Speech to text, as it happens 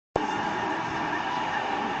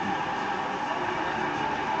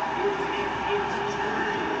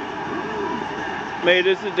Made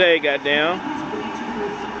this today, goddamn.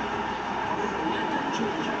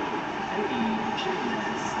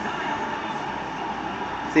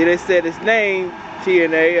 See, they said his name,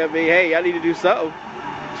 TNA. I mean, hey, y'all need to do something.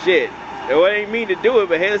 Shit. It ain't mean to do it,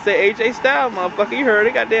 but hey, let's say AJ Styles, motherfucker. You heard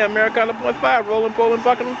it. Goddamn Americana .5, rolling, polling,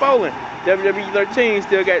 fucking, and polling. WWE 13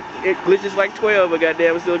 still got it glitches like 12, but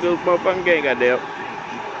goddamn, it still goes motherfucking game, goddamn.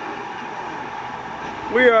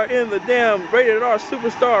 We are in the damn rated R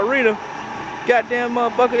Superstar Arena. Goddamn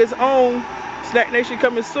motherfucker, it's on. Snack Nation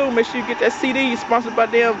coming soon. Make sure you get that CD. Sponsored by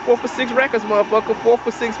damn 4 for 6 Records, motherfucker. 4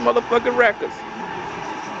 for 6 motherfucking records.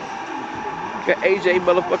 Got AJ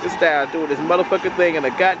motherfucking Styles doing this motherfucking thing in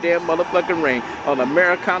a goddamn motherfucking ring on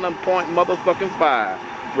Americana .motherfucking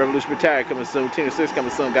 5. Revolution Retired coming soon. 10 or 6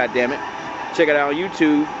 coming soon, goddamn it. Check it out on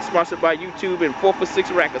YouTube. Sponsored by YouTube and 4 for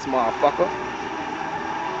 6 Records, motherfucker.